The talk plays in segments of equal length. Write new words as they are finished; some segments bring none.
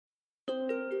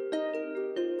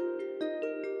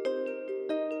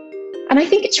And I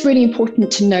think it's really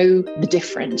important to know the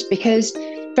difference, because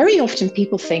very often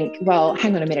people think, well,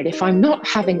 hang on a minute, if I'm not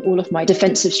having all of my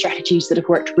defensive strategies that have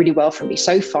worked really well for me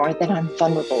so far, then I'm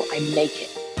vulnerable, I'm naked.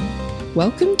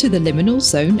 Welcome to the Liminal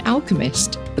Zone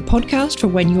Alchemist, the podcast for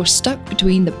when you're stuck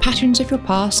between the patterns of your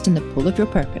past and the pull of your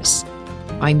purpose.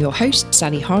 I'm your host,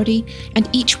 Sally Hardy, and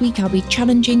each week I'll be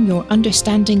challenging your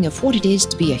understanding of what it is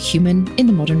to be a human in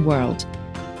the modern world.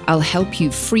 I'll help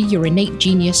you free your innate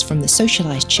genius from the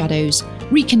socialized shadows,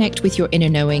 reconnect with your inner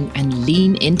knowing, and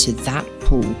lean into that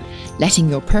pull, letting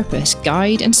your purpose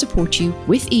guide and support you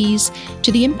with ease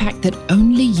to the impact that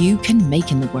only you can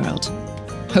make in the world.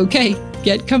 Okay,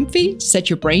 get comfy, set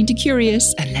your brain to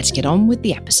curious, and let's get on with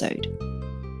the episode.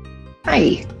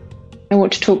 Hi, I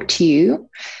want to talk to you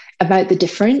about the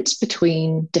difference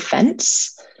between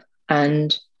defense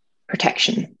and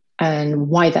protection and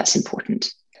why that's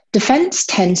important. Defense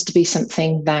tends to be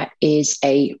something that is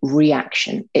a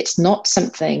reaction. It's not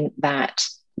something that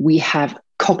we have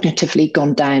cognitively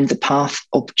gone down the path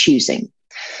of choosing.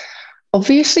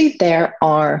 Obviously, there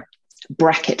are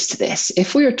brackets to this.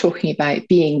 If we are talking about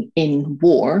being in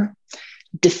war,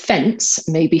 defense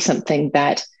may be something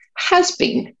that has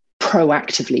been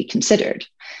proactively considered,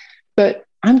 but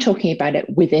I'm talking about it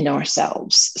within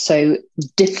ourselves. So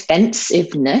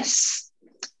defensiveness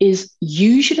is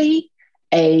usually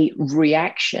a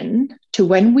reaction to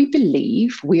when we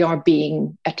believe we are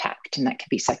being attacked. And that could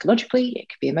be psychologically, it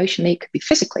could be emotionally, it could be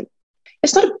physically.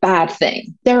 It's not a bad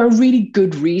thing. There are really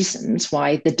good reasons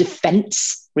why the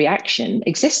defense reaction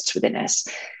exists within us,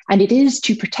 and it is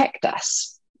to protect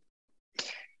us.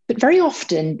 But very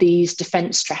often, these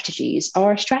defense strategies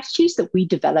are strategies that we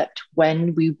developed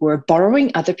when we were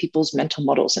borrowing other people's mental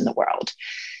models in the world.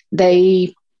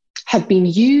 They have been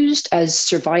used as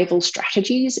survival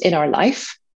strategies in our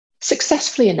life,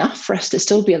 successfully enough for us to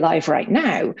still be alive right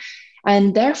now.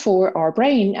 And therefore, our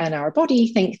brain and our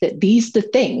body think that these are the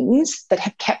things that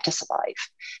have kept us alive.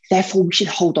 Therefore, we should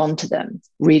hold on to them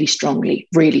really strongly,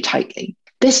 really tightly.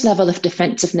 This level of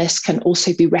defensiveness can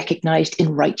also be recognized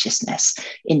in righteousness,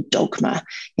 in dogma,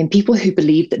 in people who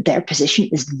believe that their position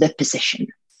is the position.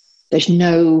 There's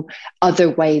no other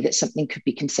way that something could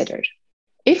be considered.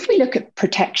 If we look at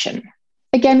protection,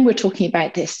 again, we're talking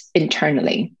about this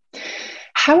internally.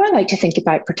 How I like to think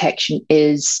about protection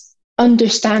is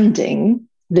understanding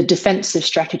the defensive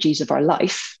strategies of our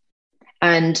life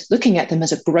and looking at them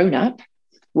as a grown-up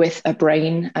with a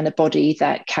brain and a body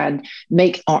that can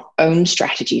make our own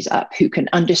strategies up, who can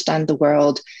understand the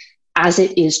world as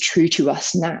it is true to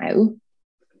us now.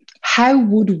 How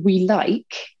would we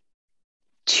like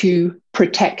to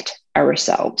protect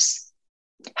ourselves?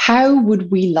 How would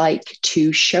we like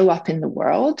to show up in the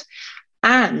world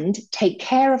and take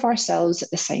care of ourselves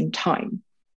at the same time?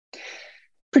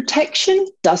 Protection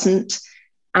doesn't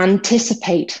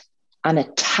anticipate an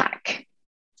attack,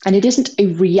 and it isn't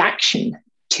a reaction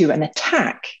to an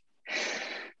attack.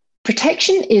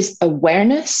 Protection is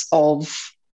awareness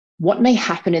of what may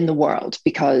happen in the world,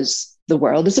 because the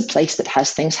world is a place that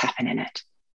has things happen in it.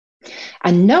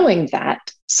 And knowing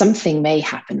that something may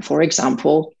happen, for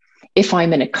example, if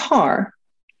I'm in a car,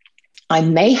 I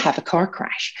may have a car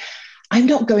crash. I'm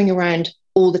not going around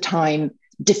all the time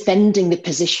defending the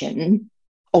position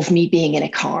of me being in a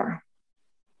car.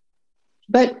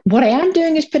 But what I am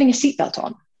doing is putting a seatbelt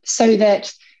on so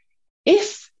that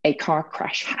if a car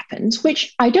crash happens,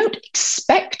 which I don't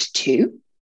expect to,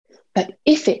 but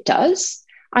if it does,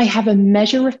 I have a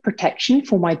measure of protection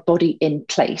for my body in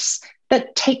place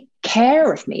that take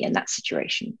care of me in that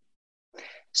situation.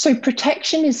 So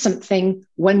protection is something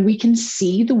when we can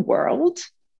see the world,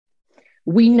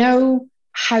 we know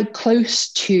how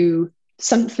close to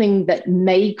something that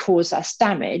may cause us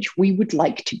damage we would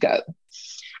like to go.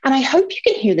 And I hope you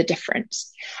can hear the difference.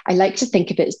 I like to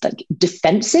think of it as like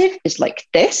defensive is like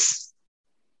this,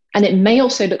 and it may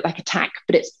also look like attack,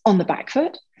 but it's on the back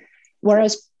foot.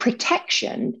 Whereas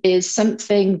protection is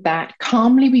something that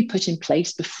calmly we put in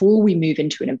place before we move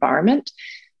into an environment,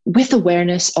 with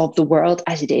awareness of the world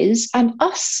as it is and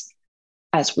us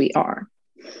as we are.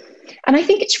 And I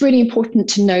think it's really important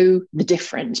to know the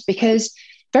difference, because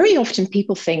very often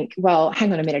people think, well,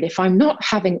 hang on a minute, if I'm not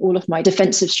having all of my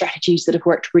defensive strategies that have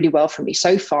worked really well for me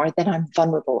so far, then I'm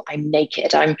vulnerable, I'm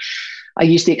naked. I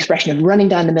use the expression of running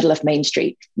down the middle of Main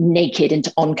Street, naked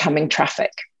into oncoming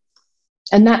traffic.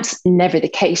 And that's never the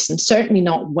case, and certainly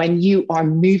not when you are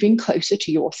moving closer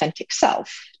to your authentic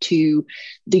self, to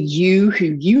the you who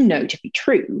you know to be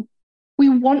true. We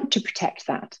want to protect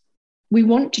that. We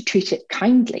want to treat it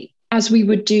kindly, as we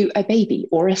would do a baby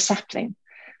or a sapling.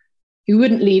 We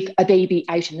wouldn't leave a baby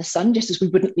out in the sun, just as we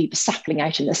wouldn't leave a sapling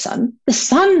out in the sun. The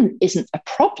sun isn't a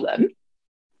problem.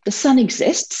 The sun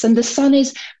exists and the sun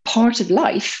is part of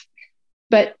life,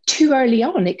 but too early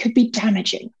on, it could be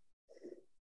damaging.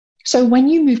 So when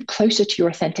you move closer to your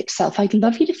authentic self, I'd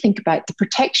love you to think about the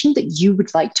protection that you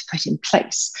would like to put in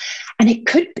place. And it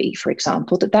could be, for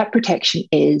example, that protection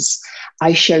is,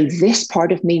 I show this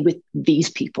part of me with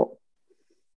these people.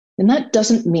 And that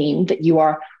doesn't mean that you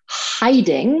are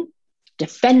hiding,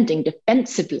 defending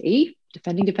defensively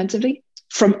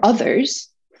from others.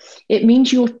 It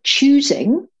means you're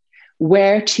choosing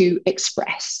where to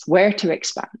express, where to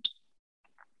expand.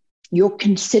 You're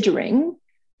considering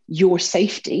your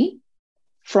safety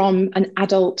from an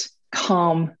adult,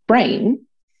 calm brain,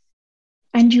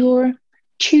 and you're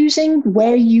choosing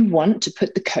where you want to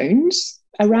put the cones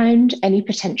around any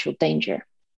potential danger.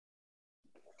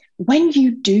 When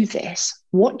you do this,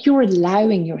 what you're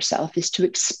allowing yourself is to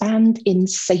expand in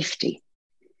safety.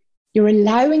 You're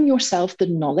allowing yourself the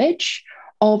knowledge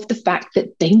of the fact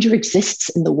that danger exists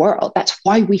in the world. That's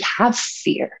why we have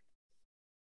fear.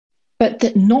 But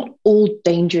that not all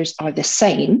dangers are the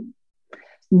same.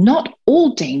 Not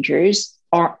all dangers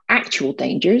are actual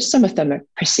dangers. Some of them are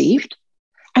perceived.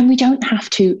 And we don't have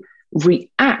to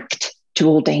react to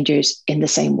all dangers in the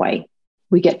same way.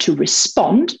 We get to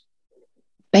respond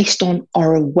based on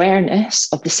our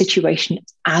awareness of the situation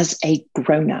as a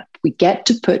grown-up. We get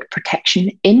to put protection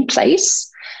in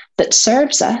place that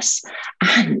serves us,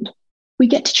 and we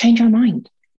get to change our mind.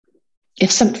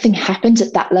 If something happens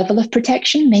at that level of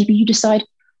protection, maybe you decide,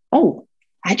 oh,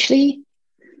 actually,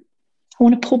 I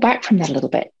want to pull back from that a little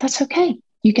bit. That's okay.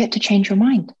 You get to change your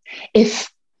mind. If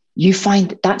you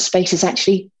find that space is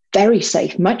actually very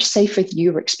safe, much safer than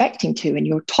you were expecting to, and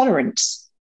your tolerance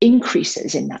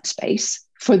increases in that space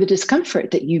for the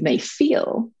discomfort that you may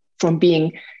feel from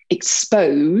being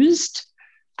exposed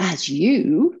as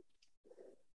you,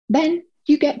 then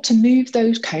you get to move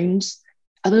those cones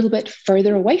a little bit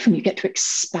further away from you, get to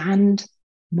expand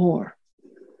more.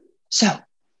 So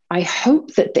I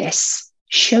hope that this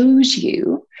shows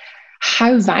you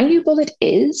how valuable it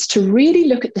is to really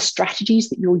look at the strategies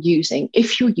that you're using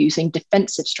if you're using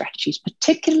defensive strategies,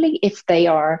 particularly if they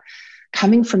are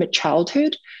coming from a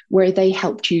childhood where they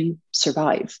helped you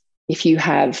survive. If you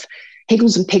have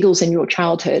higgles and piggles in your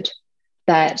childhood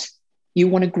that you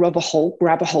want to grab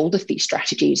a hold of these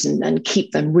strategies and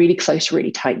keep them really close,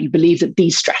 really tight. You believe that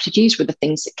these strategies were the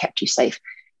things that kept you safe.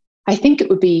 I think it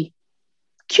would be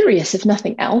curious, if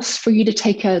nothing else, for you to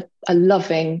take a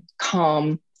loving,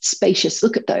 calm, spacious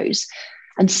look at those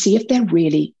and see if they're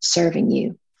really serving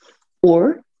you.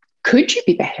 Or could you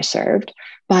be better served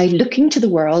by looking to the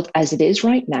world as it is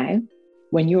right now,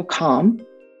 when you're calm,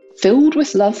 filled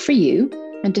with love for you,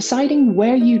 and deciding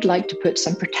where you'd like to put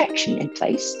some protection in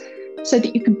place so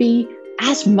that you can be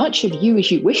as much of you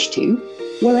as you wish to,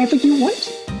 wherever you want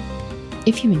to.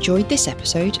 If you enjoyed this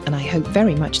episode, and I hope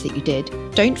very much that you did,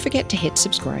 don't forget to hit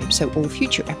subscribe so all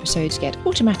future episodes get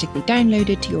automatically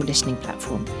downloaded to your listening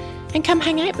platform. And come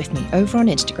hang out with me over on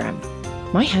Instagram.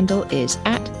 My handle is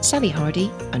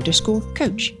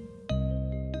 @SallyHardy_coach.